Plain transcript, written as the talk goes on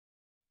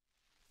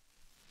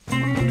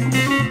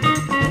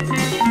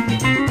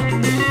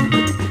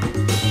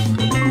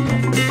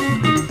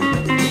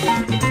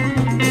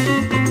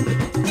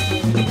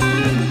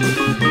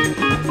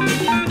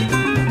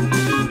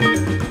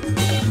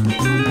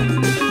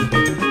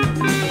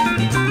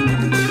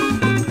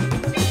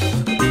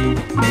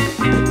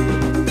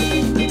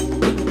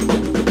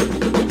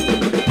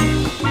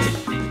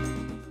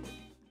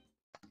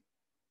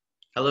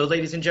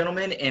ladies and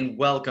gentlemen, and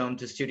welcome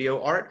to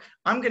Studio Art.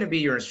 I'm going to be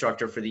your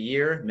instructor for the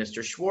year,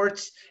 Mr.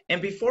 Schwartz.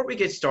 And before we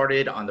get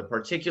started on the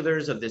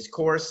particulars of this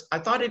course, I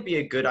thought it'd be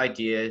a good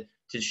idea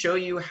to show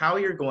you how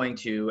you're going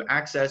to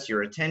access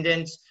your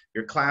attendance,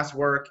 your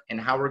classwork, and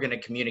how we're going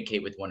to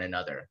communicate with one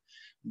another.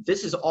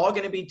 This is all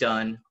going to be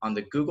done on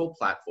the Google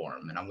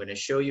platform, and I'm going to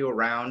show you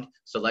around.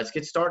 So let's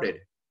get started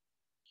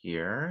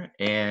here.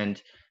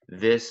 And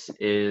this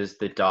is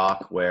the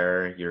doc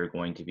where you're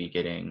going to be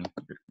getting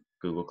your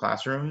Google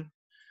Classroom.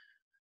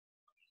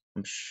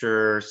 I'm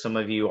sure some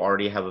of you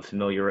already have a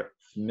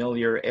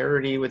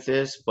familiarity with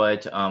this,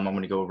 but I'm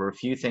going to go over a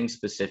few things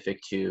specific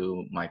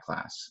to my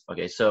class.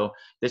 Okay, so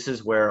this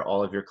is where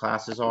all of your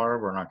classes are.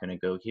 We're not going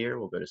to go here.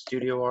 We'll go to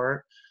Studio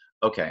Art.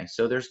 Okay,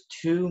 so there's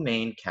two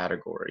main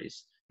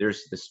categories.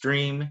 There's the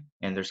stream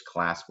and there's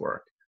classwork.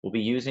 We'll be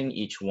using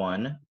each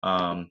one.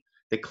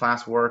 The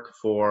classwork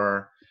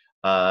for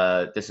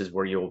this is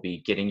where you'll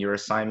be getting your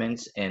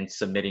assignments and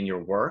submitting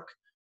your work.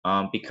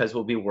 Because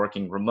we'll be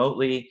working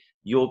remotely,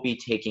 you'll be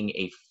taking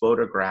a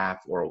photograph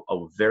or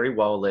a very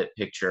well lit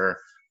picture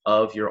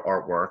of your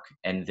artwork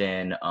and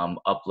then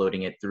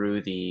uploading it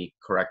through the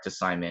correct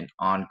assignment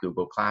on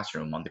Google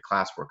Classroom on the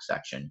classwork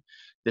section.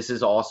 This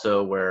is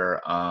also where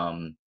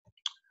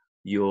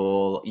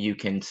you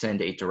can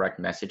send a direct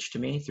message to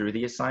me through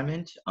the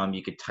assignment.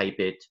 You could type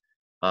it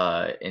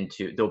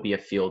there'll be a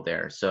field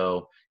there.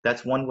 So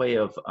that's one way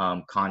of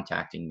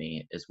contacting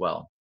me as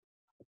well.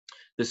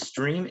 The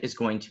stream is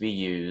going to be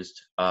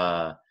used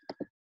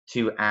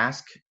to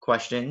ask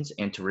questions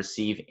and to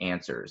receive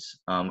answers.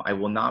 I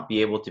will not be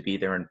able to be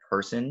there in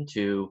person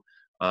to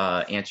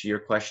answer your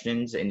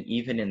questions, and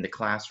even in the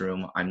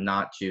classroom, I'm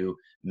not to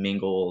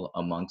mingle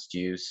amongst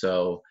you.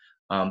 So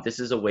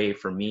this is a way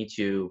for me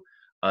to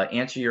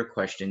answer your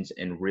questions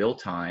in real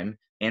time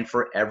and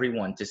for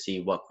everyone to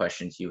see what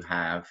questions you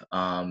have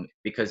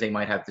because they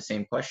might have the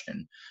same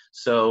question.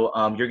 So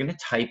you're going to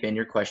type in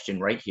your question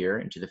right here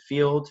into the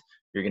field.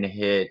 You're going to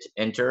hit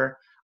enter.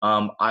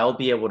 I'll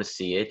be able to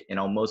see it, and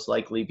I'll most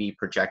likely be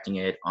projecting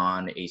it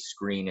on a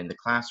screen in the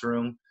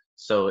classroom,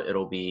 so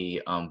it'll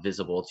be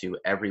visible to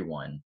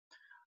everyone.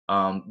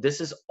 This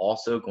is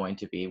also going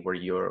to be where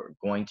you're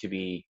going to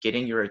be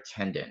getting your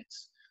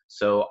attendance.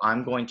 So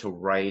I'm going to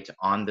write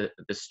on the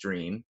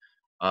stream,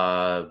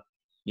 the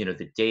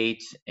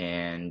date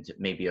and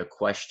maybe a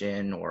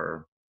question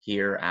or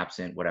here,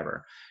 absent,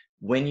 whatever.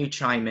 When you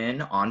chime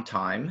in on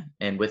time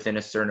and within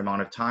a certain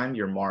amount of time,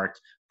 you're marked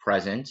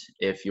present.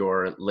 If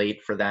you're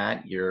late for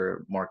that,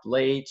 you're marked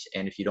late.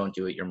 And if you don't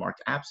do it, you're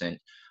marked absent.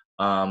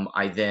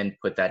 I then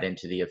put that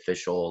into the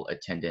official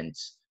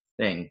attendance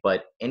thing.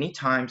 But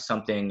anytime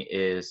something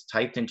is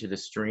typed into the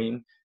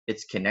stream,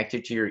 it's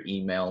connected to your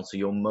email. So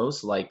you'll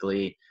most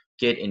likely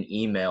get an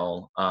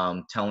email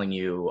telling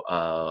you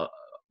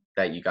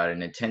that you got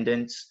an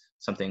attendance,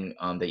 something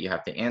that you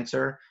have to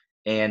answer,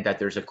 and that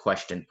there's a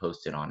question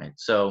posted on it.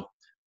 So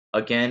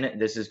again,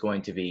 this is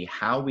going to be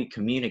how we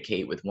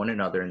communicate with one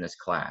another in this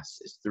class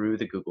is through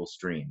the Google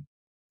Stream.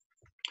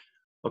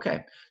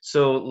 Okay,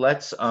 so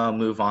let's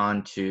move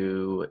on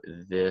to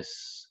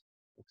this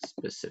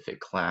specific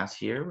class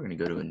here. We're going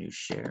to go to a new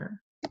share.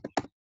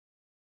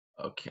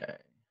 Okay. Let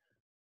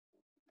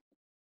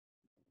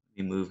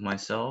me move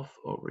myself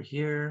over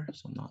here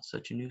so I'm not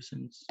such a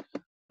nuisance.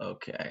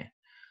 Okay,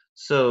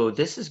 so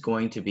this is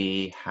going to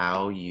be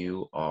how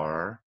you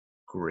are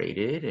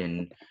graded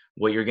and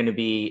what you're going to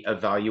be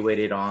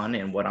evaluated on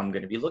and what I'm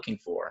going to be looking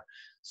for.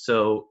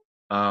 So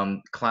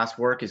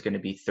classwork is going to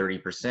be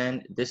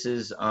 30%. This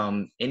is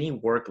any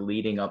work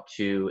leading up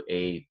to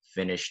a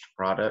finished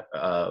product,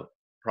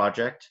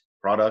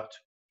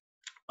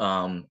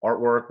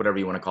 artwork, whatever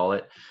you want to call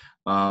it.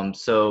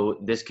 So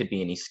this could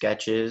be any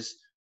sketches.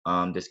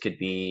 This could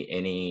be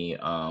any,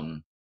 I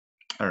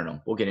don't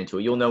know, we'll get into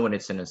it. You'll know when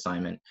it's an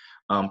assignment.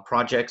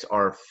 Projects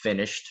are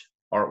finished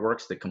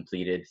artworks, the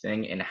completed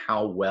thing, and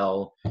how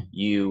well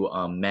you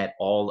met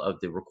all of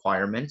the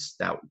requirements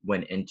that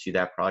went into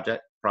that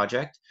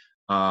project,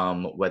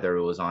 whether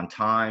it was on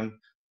time,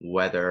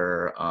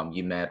 whether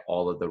you met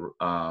all of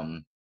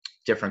the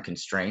different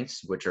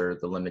constraints, which are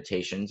the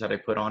limitations that I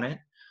put on it.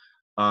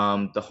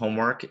 The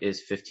homework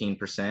is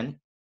 15%.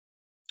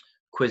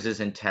 Quizzes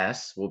and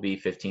tests will be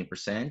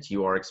 15%.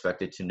 You are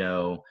expected to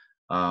know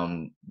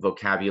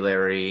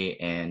vocabulary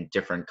and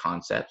different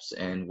concepts,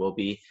 and will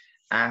be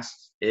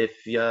asked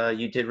if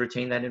you did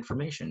retain that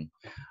information.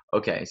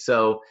 Okay,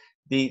 so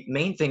the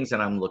main things that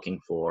I'm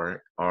looking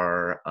for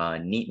are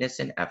neatness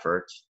and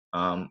effort.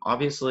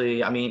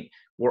 Obviously, I mean,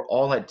 we're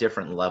all at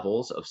different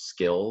levels of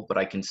skill, but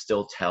I can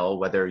still tell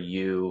whether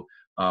you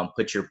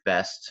put your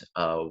best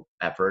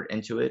effort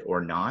into it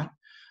or not,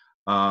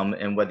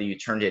 and whether you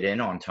turned it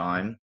in on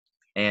time,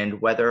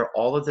 and whether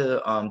all of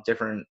the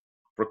different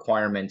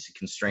requirements and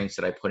constraints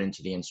that I put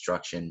into the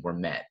instruction were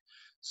met.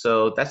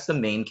 So that's the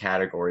main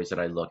categories that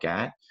I look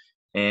at.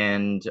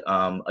 And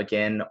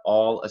again,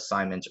 all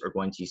assignments are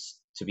going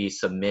to be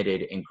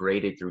submitted and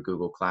graded through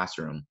Google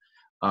Classroom.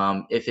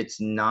 If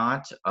it's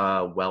not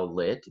well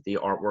lit,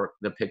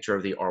 the picture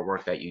of the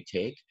artwork that you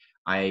take,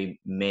 I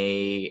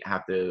may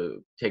have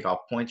to take off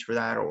points for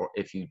that, or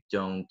if you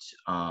don't,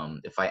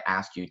 if I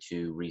ask you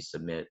to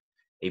resubmit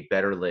a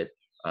better lit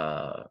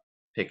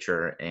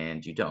picture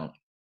and you don't.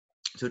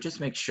 So just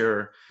make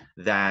sure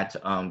that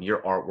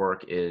your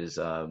artwork is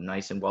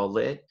nice and well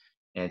lit,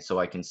 and so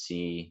I can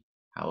see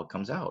how it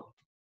comes out.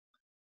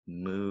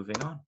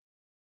 Moving on.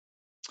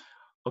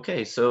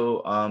 Okay,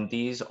 so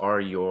these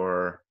are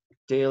your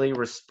daily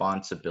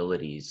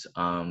responsibilities.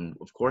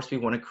 Of course, we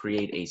want to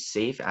create a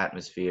safe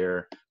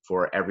atmosphere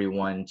for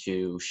everyone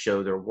to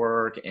show their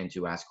work and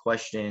to ask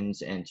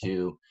questions and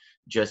to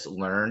just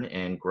learn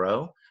and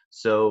grow.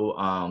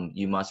 So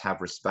you must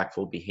have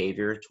respectful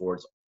behavior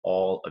towards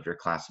all of your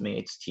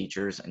classmates,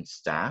 teachers, and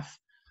staff.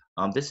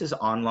 This is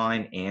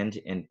online and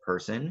in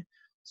person.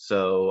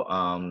 So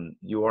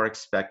you are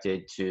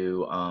expected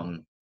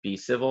to be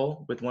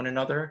civil with one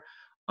another,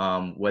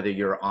 whether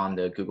you're on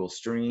the Google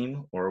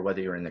Stream or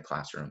whether you're in the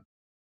classroom.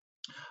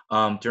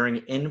 During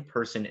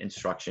in-person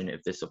instruction,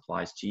 if this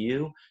applies to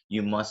you,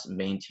 you must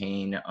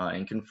maintain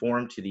and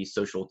conform to the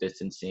social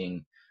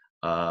distancing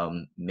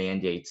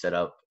mandates set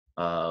up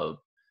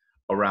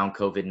around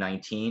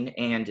COVID-19,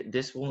 and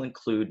this will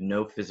include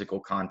no physical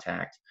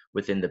contact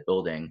within the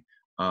building.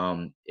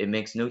 It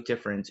makes no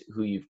difference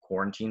who you've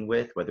quarantined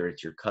with, whether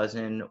it's your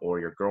cousin or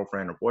your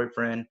girlfriend or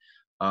boyfriend,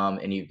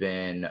 and you've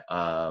been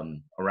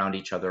around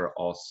each other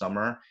all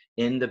summer.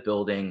 In the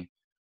building,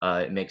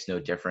 it makes no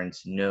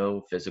difference,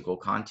 no physical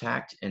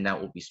contact, and that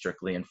will be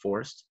strictly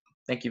enforced.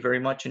 Thank you very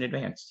much in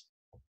advance.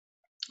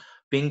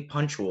 Being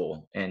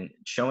punctual and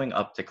showing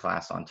up to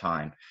class on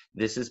time.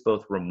 This is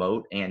both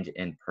remote and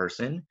in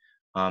person.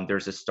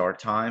 There's a start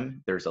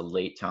time, there's a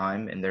late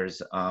time, and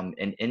there's an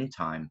end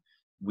time.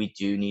 We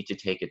do need to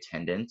take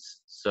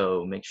attendance,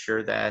 so make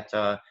sure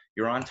that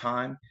you're on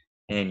time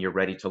and you're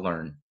ready to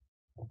learn.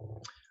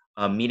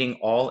 Meeting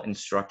all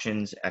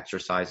instructions,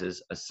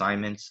 exercises,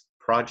 assignments,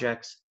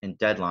 projects, and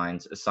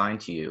deadlines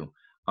assigned to you.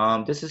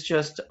 This is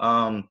just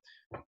at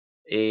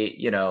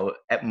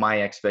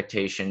my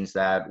expectations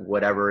that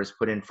whatever is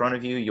put in front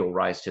of you, you'll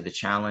rise to the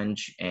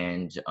challenge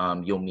and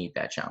you'll meet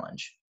that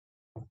challenge.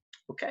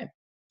 Okay,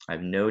 I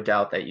have no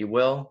doubt that you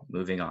will.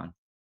 Moving on.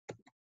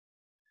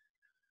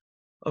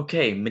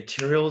 Okay,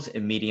 materials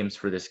and mediums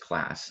for this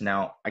class.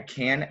 Now, I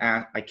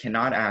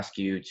cannot ask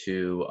you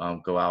to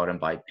go out and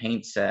buy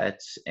paint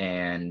sets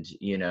and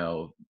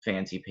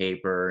fancy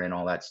paper and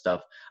all that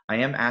stuff. I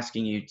am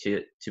asking you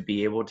to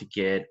be able to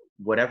get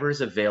whatever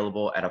is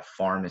available at a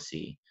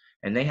pharmacy,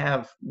 and they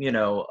have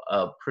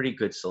a pretty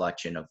good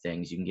selection of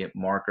things. You can get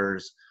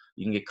markers,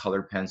 you can get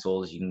colored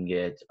pencils, you can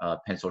get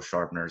pencil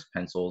sharpeners,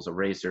 pencils,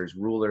 erasers,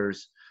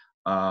 rulers,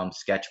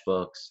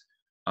 sketchbooks.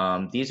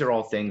 These are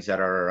all things that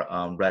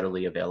are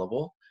readily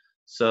available.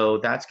 So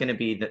that's going to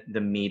be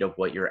the meat of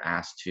what you're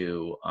asked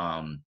to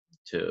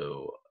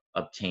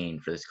obtain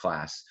for this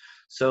class.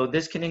 So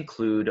this can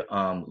include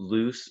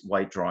loose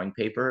white drawing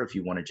paper if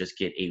you want to just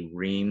get a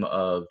ream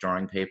of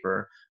drawing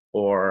paper,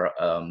 or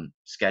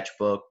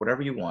sketchbook,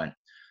 whatever you want.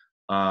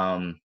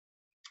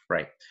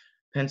 Right.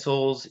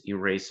 Pencils,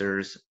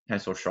 erasers,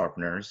 pencil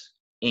sharpeners,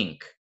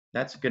 ink.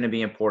 That's going to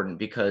be important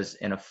because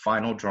in a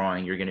final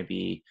drawing, you're going to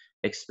be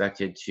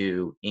expected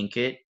to ink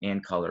it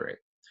and color it.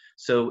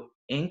 So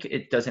ink,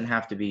 it doesn't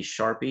have to be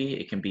Sharpie.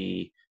 It can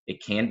be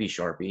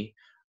Sharpie,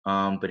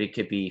 but it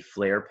could be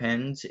flare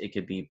pens. It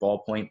could be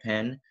ballpoint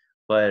pen,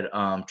 but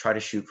try to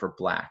shoot for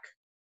black.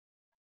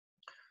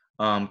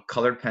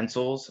 Colored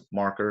pencils,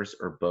 markers,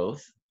 or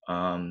both.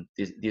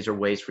 These are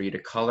ways for you to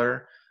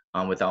color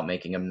without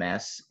making a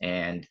mess,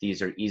 and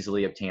these are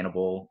easily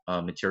obtainable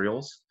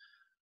materials.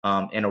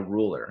 And a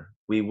ruler.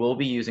 We will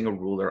be using a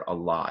ruler a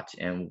lot,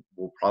 and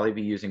we'll probably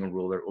be using a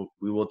ruler.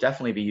 We will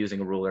definitely be using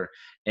a ruler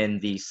in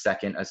the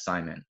second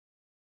assignment.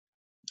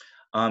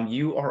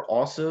 You are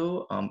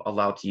also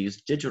allowed to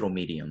use digital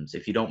mediums.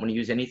 If you don't want to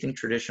use anything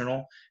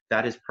traditional,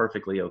 that is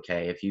perfectly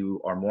okay. If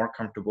you are more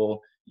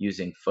comfortable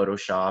using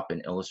Photoshop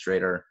and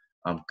Illustrator,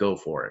 go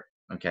for it,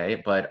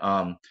 okay? But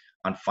on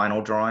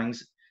final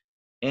drawings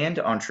and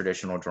on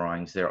traditional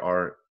drawings, there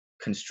are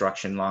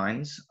construction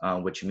lines,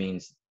 which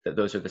means that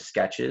those are the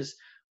sketches.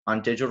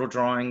 On digital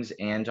drawings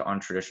and on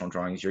traditional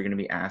drawings, you're going to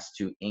be asked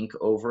to ink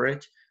over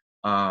it.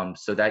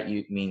 So that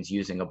means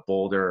using a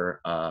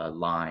bolder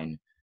line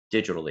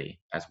digitally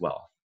as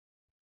well.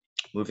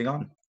 Moving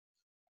on.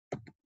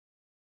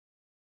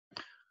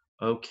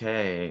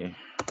 Okay,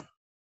 I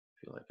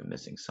feel like I'm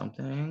missing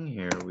something.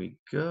 Here we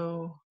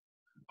go.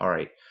 All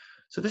right,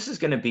 so this is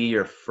going to be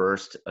your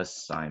first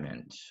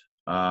assignment.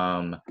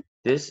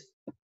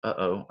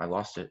 I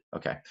lost it.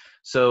 Okay,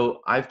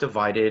 so I've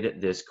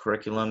divided this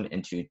curriculum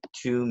into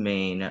two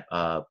main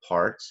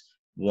parts.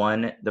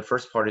 The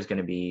first part is going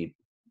to be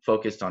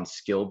focused on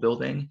skill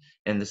building,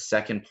 and the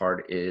second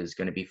part is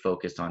going to be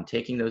focused on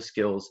taking those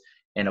skills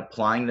and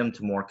applying them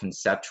to more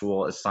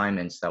conceptual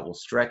assignments that will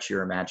stretch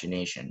your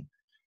imagination.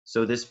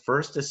 So this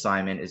first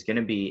assignment is going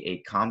to be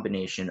a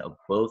combination of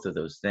both of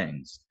those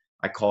things.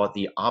 I call it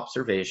the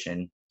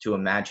observation to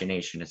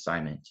imagination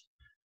assignment.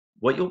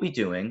 What you'll be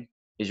doing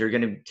is you're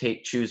going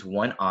to choose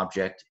one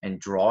object and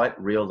draw it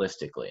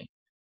realistically.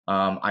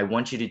 I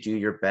want you to do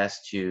your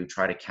best to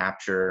try to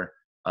capture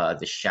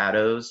the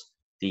shadows,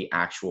 the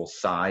actual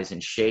size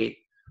and shape,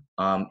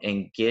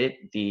 and get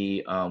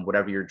the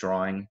whatever you're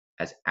drawing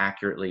as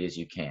accurately as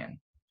you can.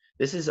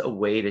 This is a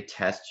way to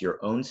test your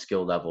own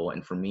skill level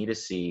and for me to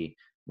see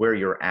where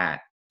you're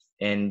at.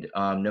 And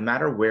no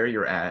matter where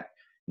you're at,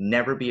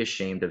 never be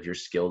ashamed of your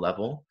skill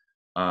level.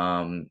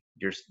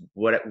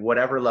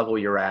 Whatever level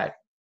you're at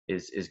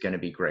is going to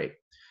be great.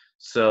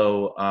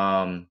 So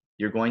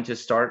you're going to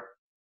start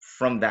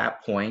from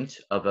that point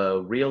of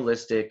a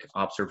realistic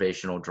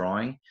observational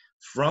drawing.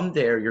 From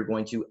there, you're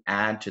going to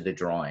add to the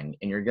drawing,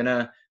 and you're going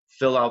to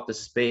fill out the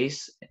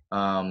space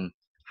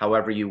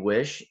however you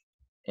wish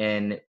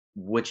in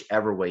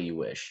whichever way you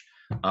wish,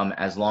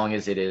 as long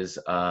as it is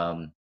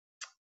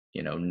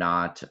you know,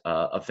 not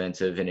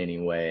offensive in any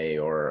way,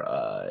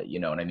 or you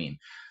know what I mean.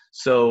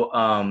 So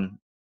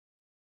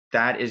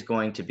that is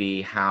going to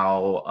be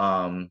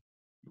how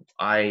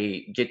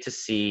I get to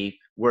see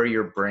where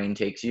your brain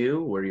takes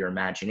you, where your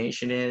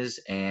imagination is,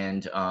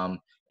 and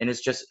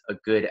it's just a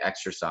good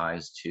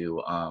exercise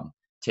to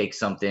take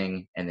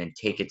something and then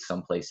take it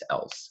someplace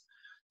else.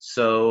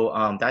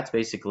 So that's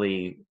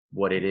basically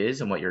what it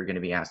is and what you're going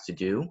to be asked to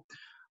do.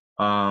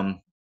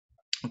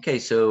 Okay,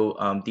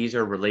 so these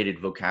are related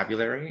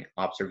vocabulary: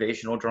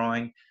 observational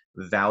drawing,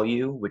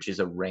 value, which is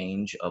a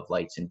range of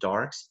lights and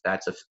darks.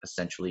 That's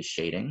essentially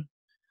shading.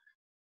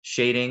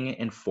 Shading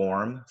and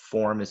form.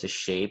 Form is a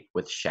shape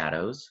with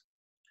shadows.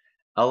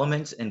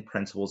 Elements and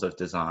principles of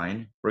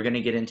design. We're going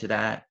to get into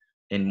that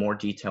in more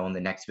detail in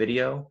the next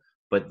video,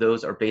 but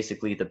those are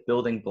basically the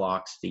building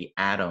blocks, the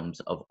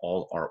atoms of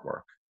all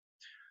artwork.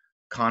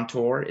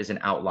 Contour is an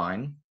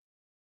outline.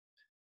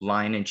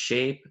 Line and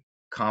shape.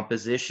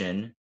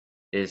 Composition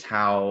is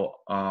how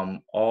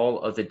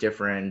all of the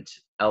different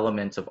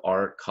elements of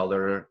art,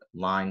 color,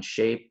 line,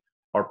 shape,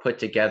 are put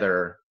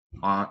together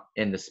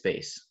in the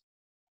space.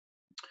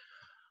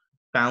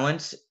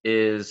 Balance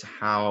is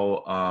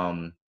how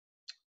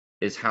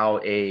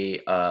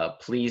a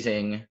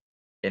pleasing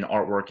an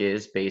artwork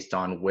is based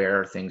on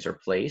where things are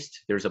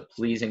placed. There's a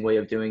pleasing way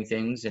of doing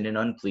things and an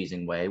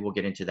unpleasing way. We'll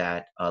get into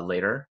that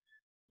later.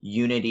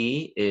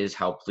 Unity is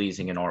how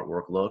pleasing an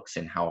artwork looks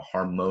and how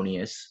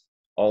harmonious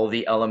all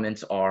the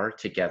elements are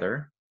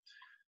together.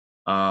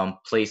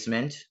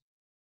 Placement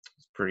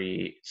is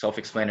pretty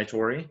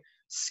self-explanatory.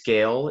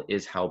 Scale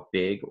is how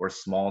big or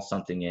small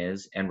something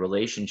is, and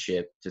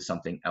relationship to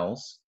something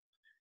else,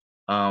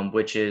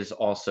 which is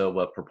also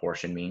what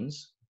proportion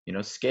means. You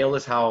know, scale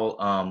is how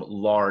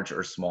large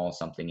or small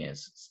something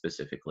is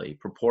specifically.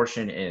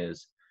 Proportion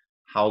is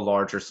how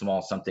large or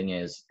small something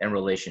is in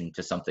relation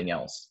to something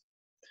else.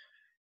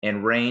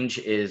 And range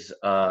is,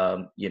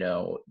 you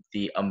know,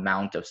 the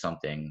amount of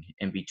something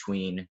in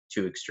between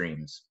two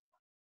extremes.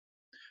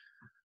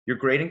 Your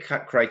grading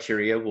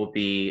criteria will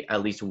be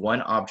at least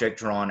one object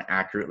drawn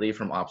accurately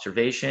from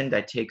observation.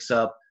 That takes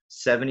up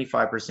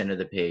 75% of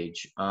the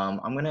page. I'm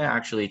going to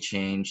actually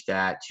change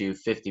that to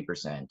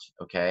 50%,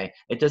 okay?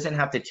 It doesn't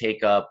have to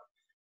take up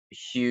a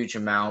huge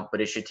amount,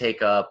 but it should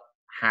take up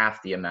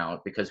half the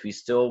amount because we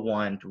still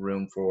want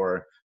room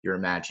for your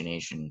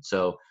imagination.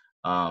 So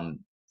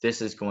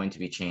this is going to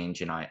be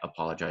changed, and I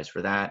apologize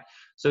for that.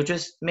 So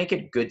just make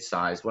it good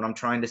size. What I'm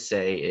trying to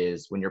say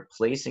is when you're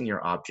placing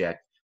your object,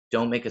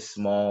 don't make it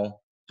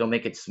small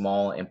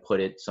and put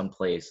it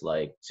someplace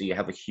like, so you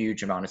have a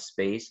huge amount of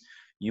space.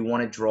 You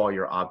want to draw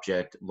your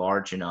object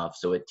large enough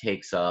so it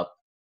takes up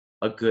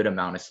a good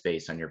amount of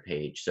space on your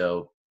page.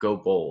 So go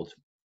bold,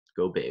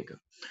 go big.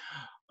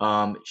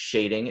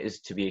 Shading is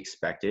to be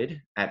expected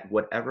at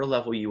whatever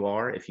level you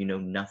are. If you know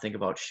nothing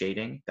about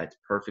shading, that's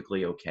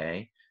perfectly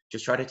okay.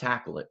 Just try to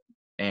tackle it,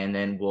 and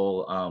then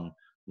we'll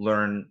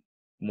learn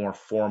more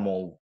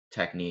formal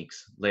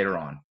techniques later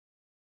on.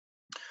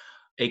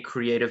 A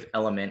creative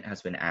element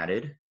has been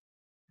added.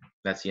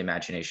 That's the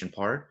imagination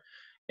part.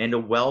 And a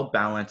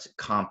well-balanced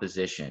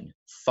composition.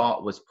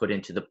 Thought was put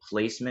into the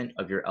placement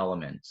of your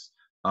elements.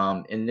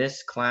 In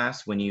this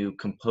class, when you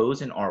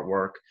compose an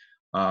artwork,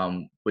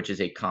 which is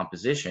a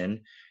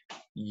composition,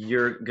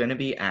 you're going to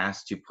be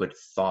asked to put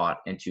thought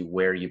into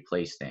where you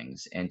place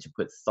things and to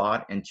put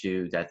thought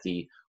into that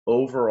the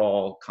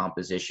overall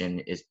composition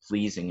is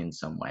pleasing in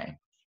some way.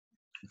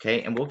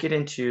 Okay, and we'll get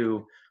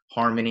into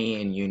harmony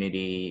and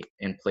unity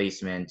and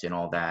placement and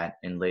all that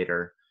in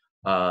later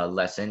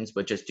lessons,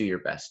 but just do your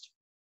best.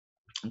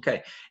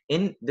 Okay,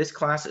 in this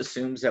class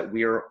assumes that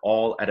we are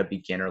all at a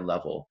beginner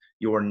level.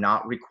 You are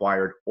not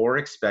required or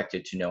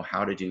expected to know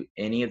how to do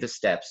any of the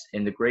steps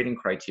in the grading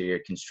criteria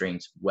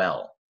constraints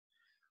well.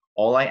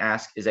 All I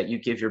ask is that you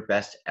give your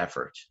best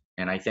effort,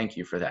 and I thank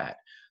you for that.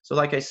 So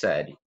like I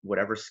said,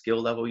 whatever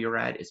skill level you're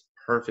at is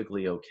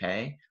perfectly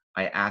okay.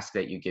 I ask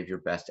that you give your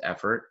best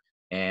effort,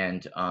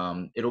 and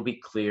it'll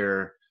be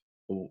clear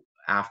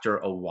after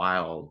a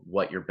while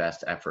what your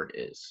best effort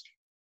is.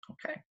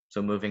 Okay,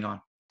 so moving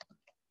on.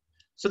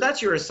 So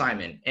that's your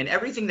assignment and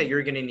everything that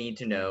you're going to need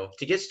to know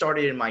to get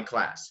started in my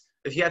class.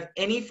 If you have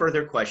any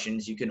further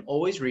questions, you can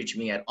always reach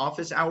me at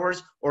office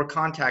hours or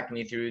contact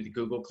me through the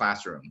Google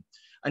Classroom.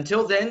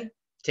 Until then,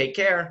 take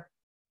care.